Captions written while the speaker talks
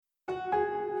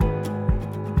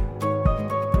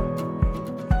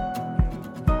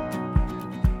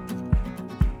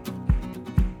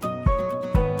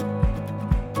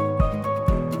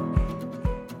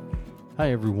Hi,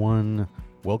 everyone.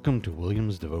 Welcome to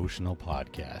William's Devotional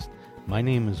Podcast. My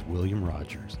name is William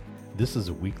Rogers. This is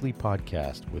a weekly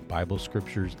podcast with Bible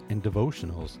scriptures and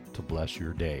devotionals to bless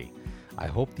your day. I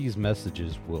hope these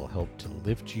messages will help to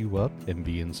lift you up and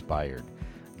be inspired.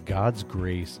 God's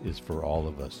grace is for all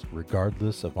of us,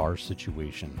 regardless of our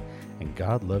situation, and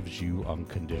God loves you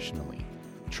unconditionally.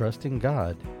 Trust in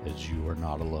God as you are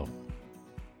not alone.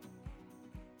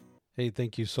 Hey,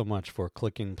 thank you so much for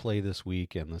clicking play this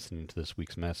week and listening to this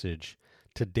week's message.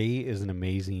 Today is an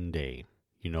amazing day.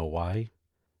 You know why?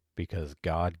 Because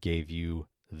God gave you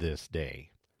this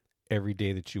day. Every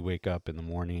day that you wake up in the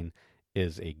morning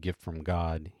is a gift from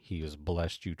God. He has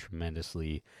blessed you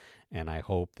tremendously, and I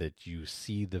hope that you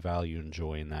see the value and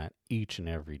joy in that each and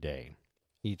every day.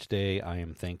 Each day, I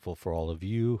am thankful for all of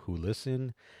you who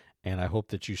listen, and I hope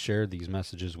that you share these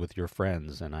messages with your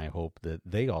friends, and I hope that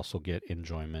they also get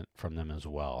enjoyment from them as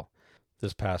well.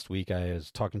 This past week, I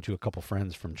was talking to a couple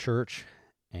friends from church,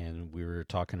 and we were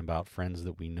talking about friends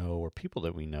that we know or people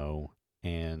that we know,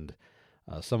 and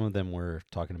some of them were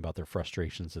talking about their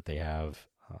frustrations that they have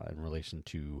in relation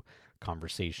to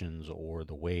conversations or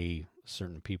the way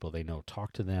certain people they know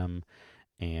talk to them,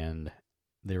 and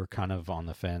they were kind of on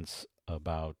the fence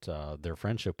about their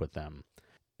friendship with them.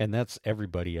 And that's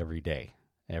everybody every day.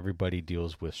 Everybody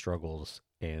deals with struggles,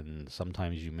 and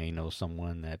sometimes you may know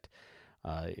someone that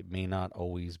it may not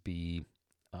always be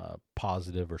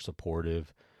positive or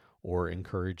supportive or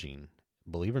encouraging.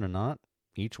 Believe it or not,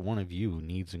 each one of you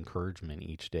needs encouragement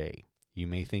each day. You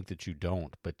may think that you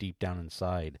don't, but deep down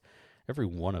inside, every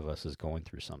one of us is going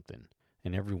through something,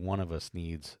 and every one of us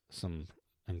needs some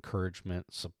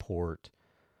encouragement, support,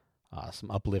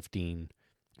 some uplifting.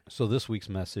 So this week's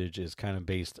message is kind of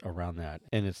based around that,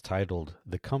 and it's titled,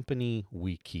 The Company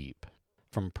We Keep.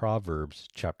 From Proverbs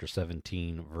chapter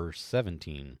 17, verse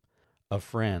 17, A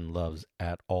friend loves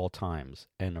at all times,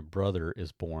 and a brother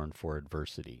is born for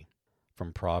adversity.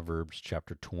 From Proverbs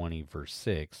chapter 20, verse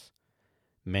 6,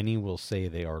 Many will say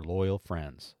they are loyal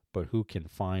friends, but who can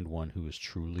find one who is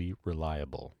truly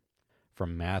reliable?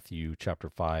 From Matthew chapter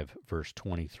 5, verse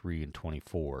 23 and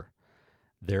 24,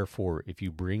 Therefore, if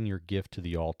you bring your gift to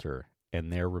the altar,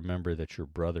 and there remember that your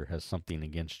brother has something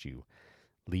against you,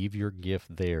 leave your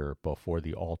gift there before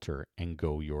the altar and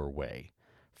go your way.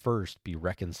 First be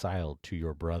reconciled to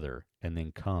your brother, and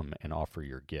then come and offer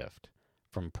your gift.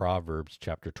 From Proverbs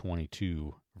chapter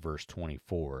 22, verse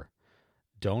 24,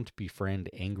 Don't befriend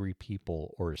angry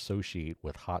people or associate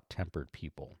with hot-tempered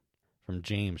people. From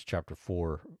James chapter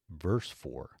 4, verse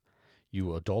 4,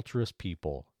 You adulterous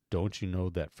people, don't you know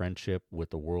that friendship with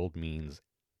the world means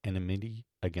enmity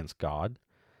against God?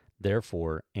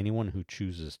 Therefore, anyone who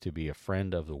chooses to be a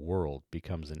friend of the world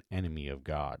becomes an enemy of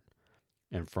God.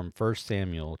 And from 1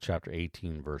 Samuel chapter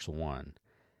 18, verse 1,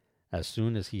 As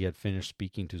soon as he had finished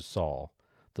speaking to Saul,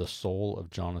 the soul of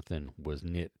Jonathan was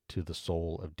knit to the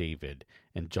soul of David,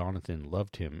 and Jonathan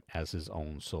loved him as his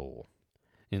own soul.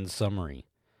 In summary,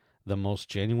 the most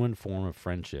genuine form of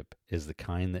friendship is the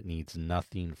kind that needs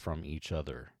nothing from each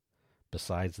other,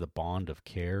 besides the bond of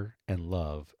care and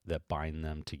love that bind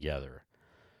them together.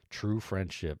 True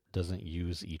friendship doesn't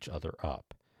use each other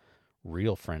up.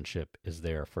 Real friendship is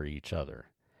there for each other.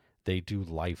 They do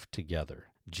life together.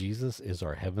 Jesus is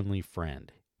our heavenly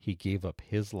friend. He gave up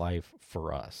his life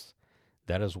for us.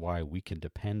 That is why we can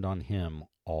depend on him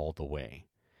all the way.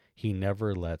 He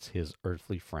never lets his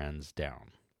earthly friends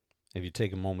down. If you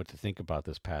take a moment to think about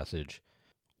this passage,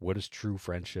 what is true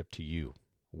friendship to you?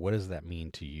 What does that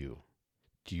mean to you?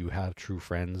 Do you have true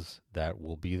friends that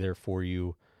will be there for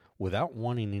you without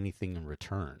wanting anything in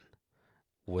return,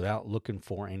 without looking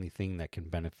for anything that can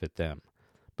benefit them,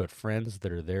 but friends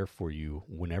that are there for you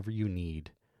whenever you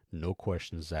need, no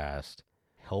questions asked,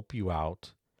 help you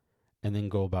out, and then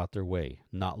go about their way,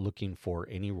 not looking for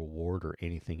any reward or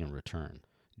anything in return?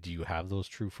 Do you have those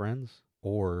true friends?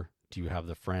 Or do you have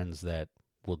the friends that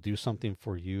will do something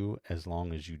for you as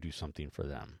long as you do something for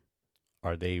them?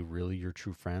 Are they really your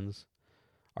true friends?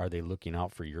 Are they looking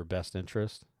out for your best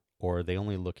interest? Or are they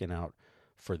only looking out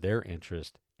for their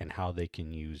interest and how they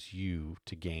can use you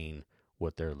to gain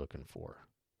what they're looking for?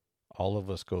 All of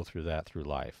us go through that through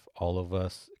life. All of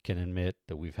us can admit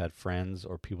that we've had friends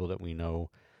or people that we know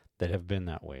that have been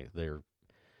that way. They're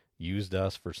used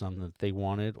us for something that they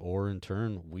wanted, or in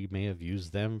turn, we may have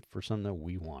used them for something that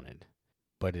we wanted.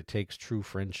 But it takes true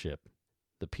friendship,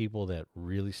 the people that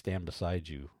really stand beside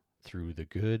you through the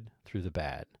good, through the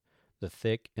bad, the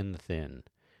thick and the thin,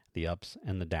 the ups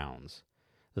and the downs,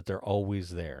 that they're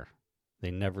always there.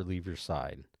 They never leave your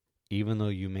side, even though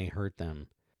you may hurt them,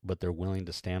 but they're willing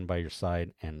to stand by your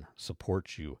side and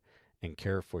support you and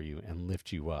care for you and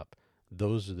lift you up.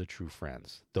 those are the true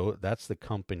friends. That's the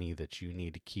company that you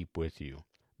need to keep with you.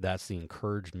 That's the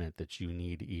encouragement that you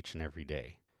need each and every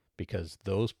day, because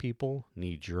those people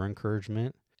need your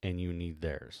encouragement and you need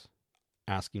theirs,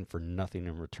 asking for nothing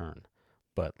in return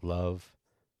but love,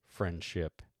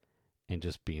 friendship, and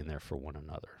just being there for one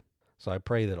another. So I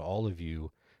pray that all of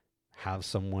you have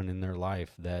someone in their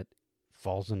life that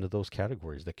falls into those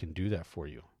categories that can do that for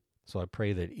you. So I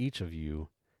pray that each of you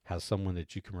has someone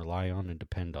that you can rely on and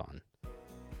depend on.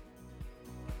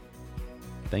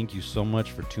 Thank you so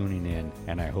much for tuning in,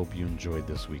 and I hope you enjoyed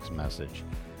this week's message.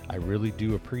 I really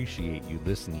do appreciate you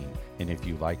listening, and if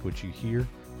you like what you hear,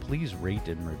 please rate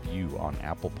and review on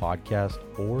Apple Podcast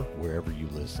or wherever you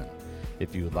listen.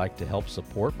 If you would like to help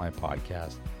support my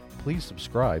podcast, please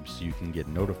subscribe so you can get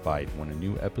notified when a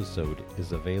new episode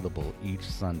is available each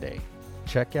Sunday.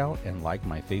 Check out and like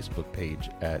my Facebook page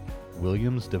at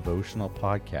Williams Devotional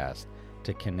Podcast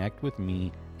to connect with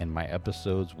me, and my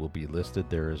episodes will be listed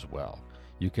there as well.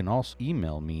 You can also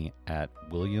email me at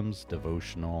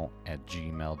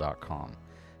williamsdevotional@gmail.com.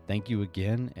 Thank you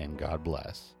again, and God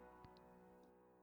bless.